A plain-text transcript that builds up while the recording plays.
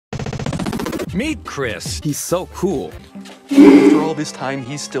Meet Chris. He's so cool. After all this time,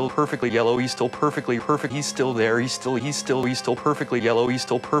 he's still perfectly yellow, he's still perfectly perfect, he's still there, he's still perfectly yellow, he's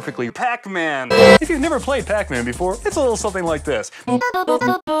still perfectly Pac-Man. If you've never played Pac-Man before, it's a little something like this. Look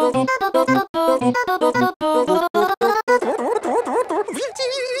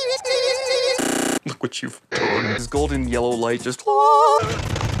what you've done. His golden yellow light just...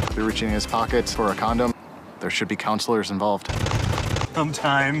 They're reaching in his pockets for a condom. There should be counselors involved.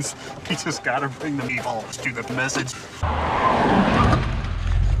 Sometimes, you just gotta bring the meatballs to the message.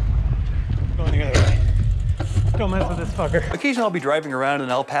 Going the other way. Don't mess with this fucker. Occasionally I'll be driving around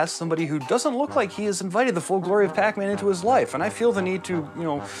and I'll pass somebody who doesn't look like he has invited the full glory of Pac-Man into his life, and I feel the need to, you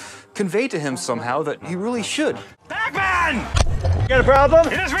know, convey to him somehow that he really should. Pac-Man! Got a problem?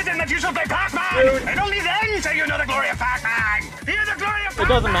 It is written that you shall play Pac-Man! And only then shall you know the glory of Pac-Man! Hear the glory of Pac-Man! It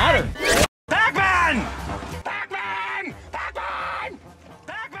doesn't matter. Pac-Man! Pac-Man! Pac-Man!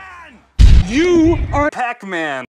 Pac-Man! You are Pac-Man!